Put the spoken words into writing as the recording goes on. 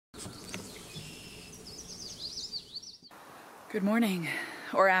Good morning,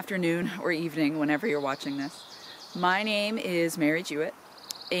 or afternoon, or evening, whenever you're watching this. My name is Mary Jewett,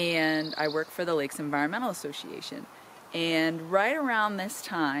 and I work for the Lakes Environmental Association. And right around this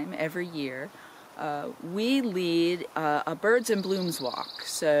time, every year, we lead a Birds and Blooms walk.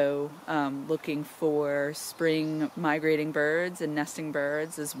 So looking for spring migrating birds and nesting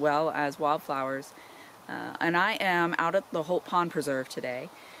birds, as well as wildflowers. And I am out at the Holt Pond Preserve today,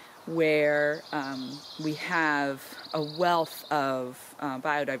 where we have a wealth of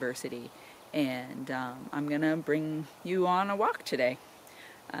biodiversity, and I'm gonna bring you on a walk today.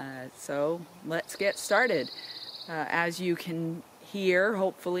 So let's get started. As you can hear,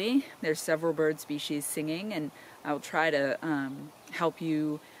 hopefully, there's several bird species singing, and I'll try to help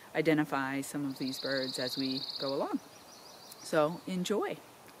you identify some of these birds as we go along. So enjoy.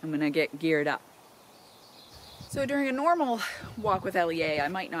 I'm gonna get geared up. So during a normal walk with LEA, I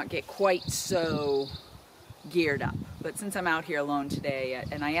might not get quite so geared up. But since I'm out here alone today,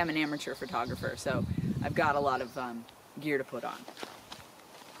 and I am an amateur photographer, so I've got a lot of gear to put on.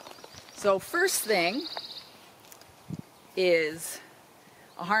 So first thing is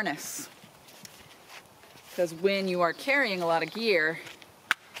a harness. Because when you are carrying a lot of gear,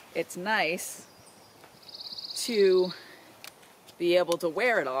 it's nice to be able to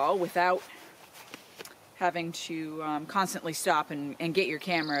wear it all without having to constantly stop and get your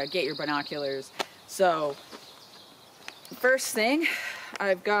camera, get your binoculars. So first thing,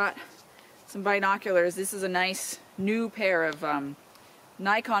 I've got some binoculars. This is a nice new pair of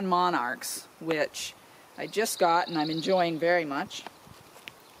Nikon Monarchs, which I just got and I'm enjoying very much.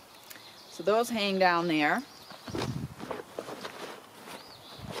 So those hang down there.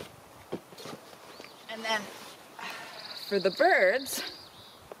 And then for the birds,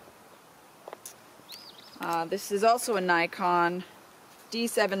 this is also a Nikon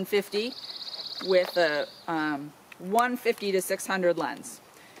D750 with a 150 to 600 lens,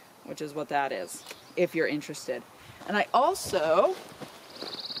 which is what that is, if you're interested. And I also,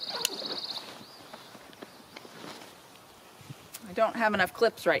 I don't have enough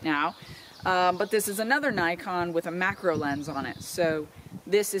clips right now, but this is another Nikon with a macro lens on it. So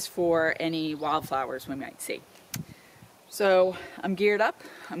this is for any wildflowers we might see. So I'm geared up.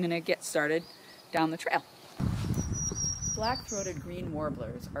 I'm going to get started down the trail. Black-throated green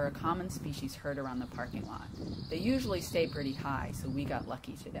warblers are a common species heard around the parking lot. They usually stay pretty high, so we got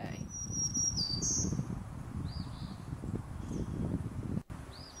lucky today.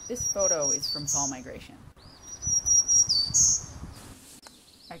 This photo is from fall migration.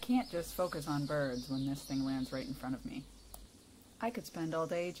 I can't just focus on birds when this thing lands right in front of me. I could spend all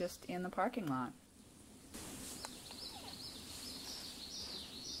day just in the parking lot.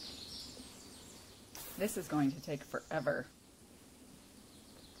 This is going to take forever.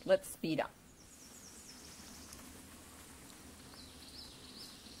 Let's speed up.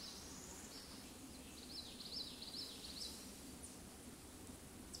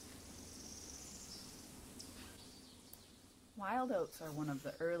 Wild oats are one of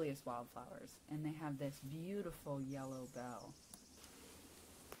the earliest wildflowers, and they have this beautiful yellow bell.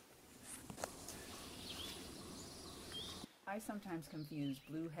 I sometimes confuse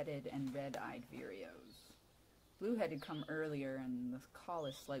blue-headed and red-eyed vireos. Blue-headed come earlier, and the call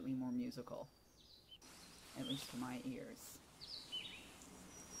is slightly more musical, at least to my ears.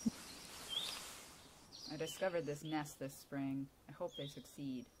 I discovered this nest this spring. I hope they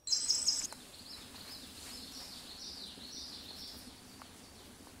succeed.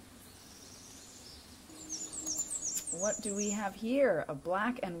 What do we have here? A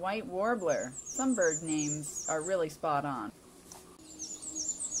black and white warbler. Some bird names are really spot on.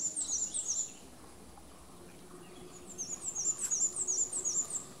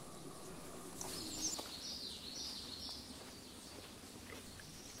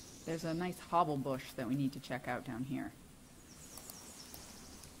 There's a nice hobblebush that we need to check out down here.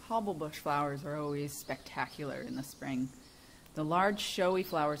 Hobblebush flowers are always spectacular in the spring. The large showy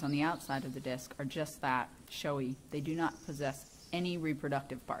flowers on the outside of the disc are just that, showy. They do not possess any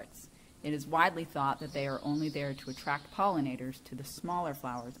reproductive parts. It is widely thought that they are only there to attract pollinators to the smaller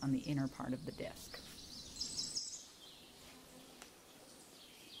flowers on the inner part of the disc.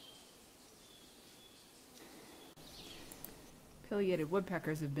 Pileated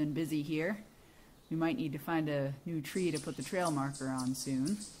woodpeckers have been busy here. We might need to find a new tree to put the trail marker on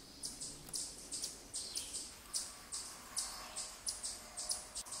soon.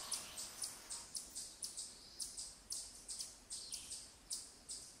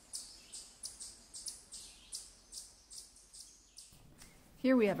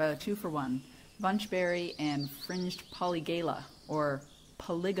 Here we have a 2-for-1, bunchberry and fringed polygala, or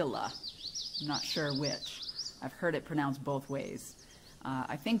polygala, I'm not sure which. I've heard it pronounced both ways.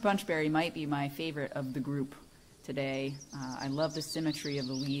 I think bunchberry might be my favorite of the group today. I love the symmetry of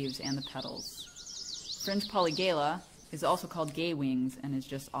the leaves and the petals. Fringe polygala is also called gay wings and is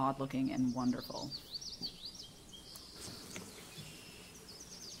just odd looking and wonderful.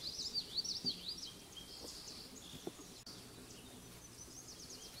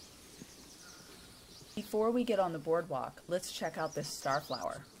 Before we get on the boardwalk, let's check out this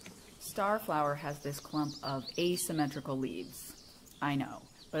starflower. Starflower has this clump of asymmetrical leaves, I know,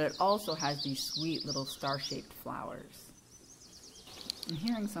 but it also has these sweet little star-shaped flowers. I'm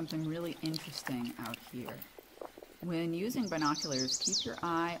hearing something really interesting out here. When using binoculars, keep your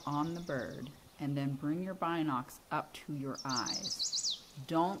eye on the bird and then bring your binocs up to your eyes.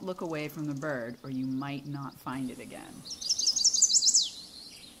 Don't look away from the bird or you might not find it again.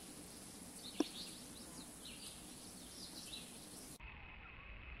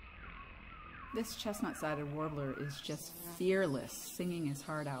 This chestnut-sided warbler is just fearless, singing his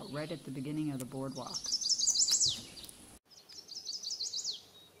heart out right at the beginning of the boardwalk.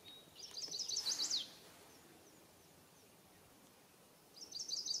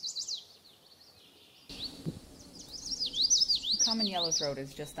 Common yellowthroat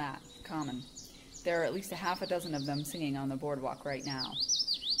is just that, common. There are at least a half a dozen of them singing on the boardwalk right now.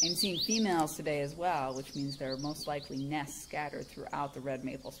 I'm seeing females today as well, which means there are most likely nests scattered throughout the red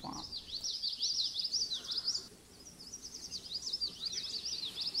maple swamp.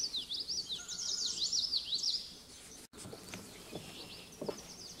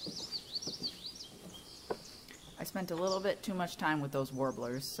 I spent a little bit too much time with those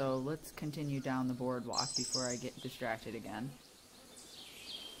warblers, so let's continue down the boardwalk before I get distracted again.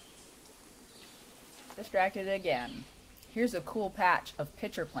 Distracted again. Here's a cool patch of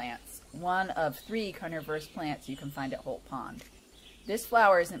pitcher plants, one of 3 carnivorous plants you can find at Holt Pond. This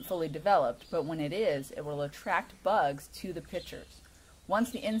flower isn't fully developed, but when it is, it will attract bugs to the pitchers.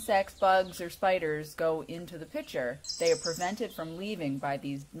 Once the insects, bugs, or spiders go into the pitcher, they are prevented from leaving by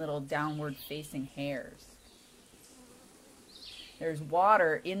these little downward-facing hairs. There's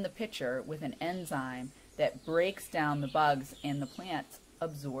water in the pitcher with an enzyme that breaks down the bugs and the plant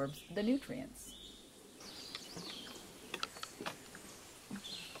absorbs the nutrients.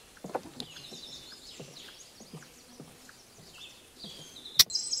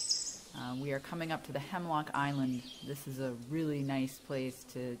 We are coming up to the Hemlock Island. This is a really nice place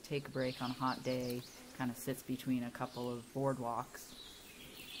to take a break on a hot day. Kind of sits between a couple of boardwalks.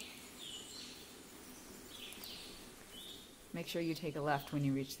 Make sure you take a left when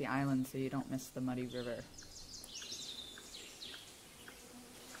you reach the island so you don't miss the muddy river.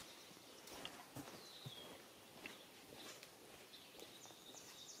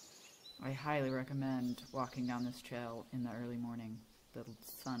 I highly recommend walking down this trail in the early morning. The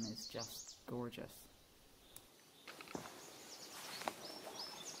sun is just gorgeous.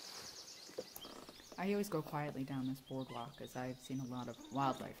 I always go quietly down this boardwalk as I've seen a lot of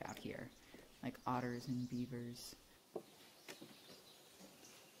wildlife out here, like otters and beavers.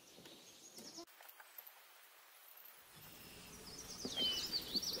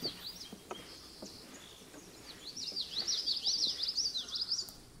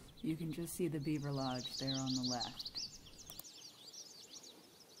 You can just see the beaver lodge there on the left.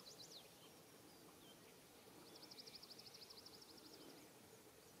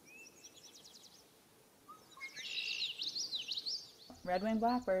 Red-winged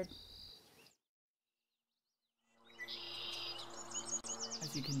blackbird.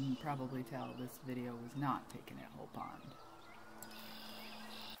 As you can probably tell, this video was not taken at Holt Pond.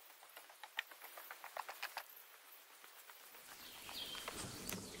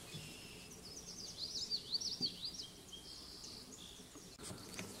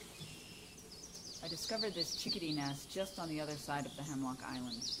 I discovered this chickadee nest just on the other side of the Hemlock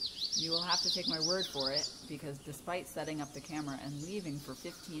Island. You will have to take my word for it, because despite setting up the camera and leaving for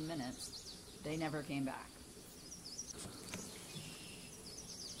 15 minutes, they never came back.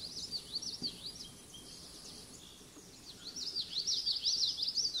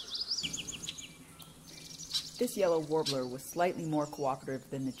 This yellow warbler was slightly more cooperative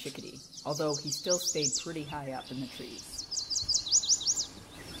than the chickadee, although he still stayed pretty high up in the trees.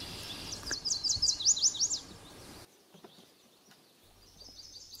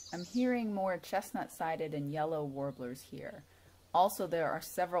 I'm hearing more chestnut-sided and yellow warblers here. Also, there are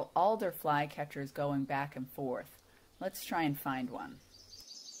several alder flycatchers going back and forth. Let's try and find one.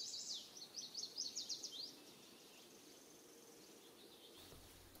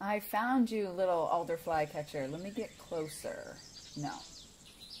 I found you, little alder flycatcher. Let me get closer. No.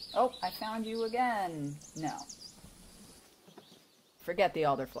 Oh, I found you again. No. Forget the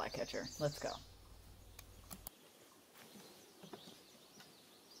alder flycatcher. Let's go.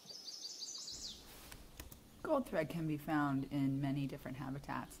 goldthread can be found in many different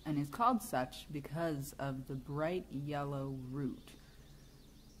habitats and is called such because of the bright yellow root.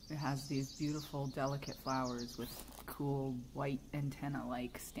 It has these beautiful, delicate flowers with cool white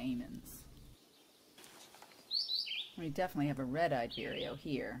antenna-like stamens. We definitely have a red-eyed vireo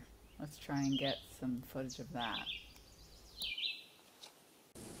here. Let's try and get some footage of that.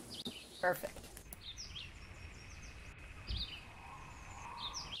 Perfect.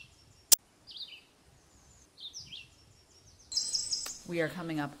 We are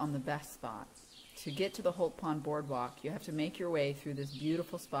coming up on the best spot. To get to the Holt Pond Boardwalk, you have to make your way through this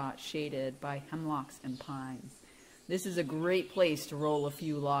beautiful spot shaded by hemlocks and pines. This is a great place to roll a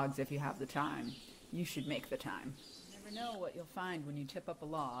few logs if you have the time. You should make the time. You never know what you'll find when you tip up a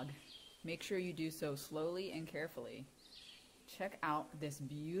log. Make sure you do so slowly and carefully. Check out this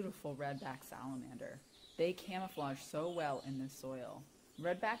beautiful redback salamander. They camouflage so well in this soil.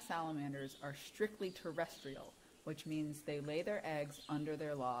 Redback salamanders are strictly terrestrial, which means they lay their eggs under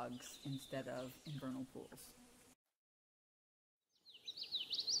their logs instead of in vernal pools.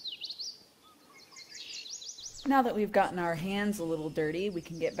 Now that we've gotten our hands a little dirty, we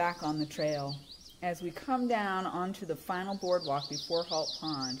can get back on the trail. As we come down onto the final boardwalk before Holt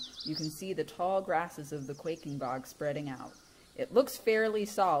Pond, you can see the tall grasses of the quaking bog spreading out. It looks fairly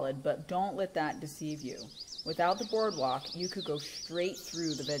solid, but don't let that deceive you. Without the boardwalk, you could go straight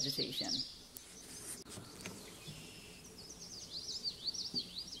through the vegetation.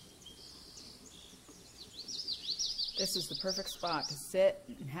 This is the perfect spot to sit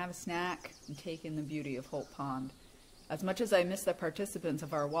and have a snack and take in the beauty of Holt Pond. As much as I miss the participants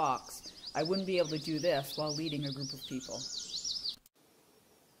of our walks, I wouldn't be able to do this while leading a group of people.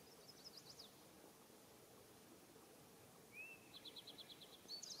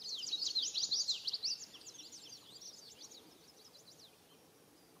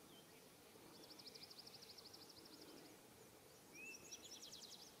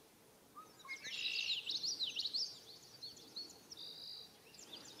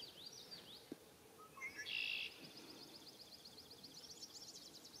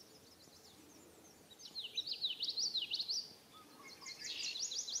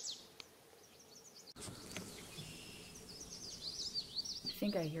 I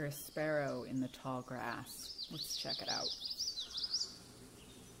think I hear a sparrow in the tall grass. Let's check it out.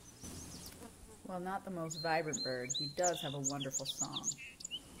 While not the most vibrant bird, he does have a wonderful song.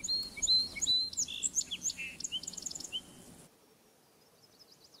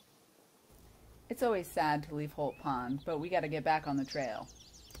 It's always sad to leave Holt Pond, but we gotta get back on the trail.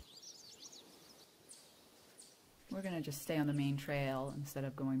 We're gonna just stay on the main trail instead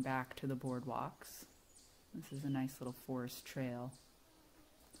of going back to the boardwalks. This is a nice little forest trail.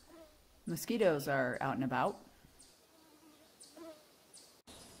 Mosquitoes are out and about.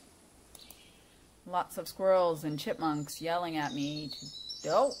 Lots of squirrels and chipmunks yelling at me to...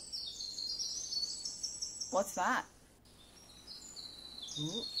 Oh! What's that?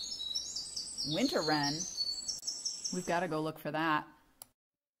 Ooh. Winter wren. We've got to go look for that.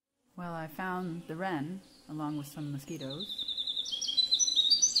 Well, I found the wren along with some mosquitoes.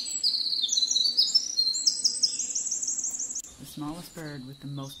 The smallest bird with the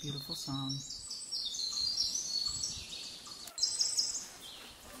most beautiful song.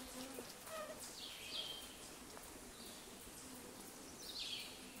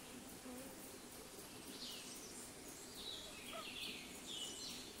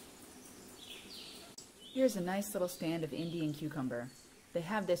 Here's a nice little stand of Indian cucumber. They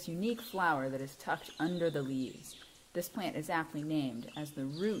have this unique flower that is tucked under the leaves. This plant is aptly named as the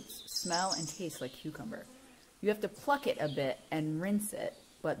roots smell and taste like cucumber. You have to pluck it a bit and rinse it,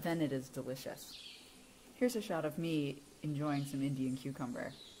 but then it is delicious. Here's a shot of me enjoying some Indian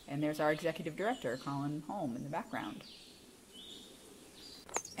cucumber. And there's our executive director, Colin Holm, in the background.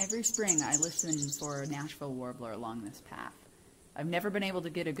 Every spring I listen for a Nashville warbler along this path. I've never been able to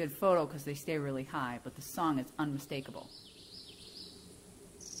get a good photo because they stay really high, but the song is unmistakable.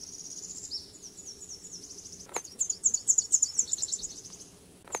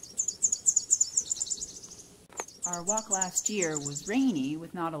 Our walk last year was rainy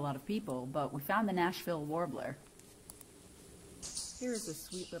with not a lot of people, but we found the Nashville warbler. Here is a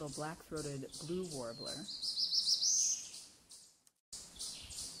sweet little black-throated blue warbler.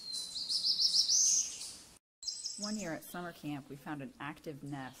 One year at summer camp, we found an active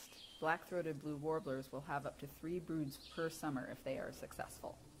nest. Black-throated blue warblers will have up to 3 broods per summer if they are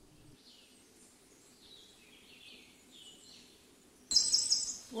successful.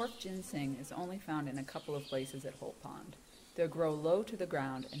 Dwarf ginseng is only found in a couple of places at Holt Pond. They grow low to the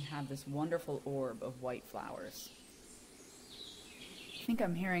ground and have this wonderful orb of white flowers. I think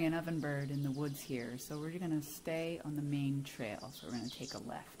I'm hearing an ovenbird in the woods here, so we're going to stay on the main trail. So we're going to take a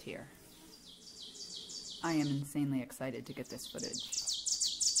left here. I am insanely excited to get this footage.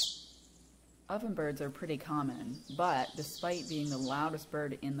 Ovenbirds are pretty common, but despite being the loudest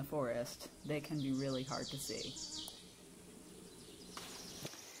bird in the forest, they can be really hard to see.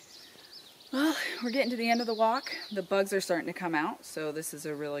 Well, we're getting to the end of the walk. The bugs are starting to come out, so this is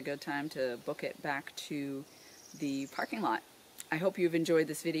a really good time to book it back to the parking lot. I hope you've enjoyed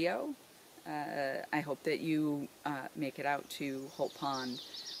this video. I hope that you make it out to Holt Pond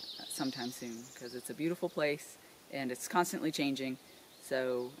sometime soon, because it's a beautiful place and it's constantly changing,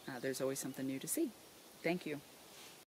 so there's always something new to see. Thank you.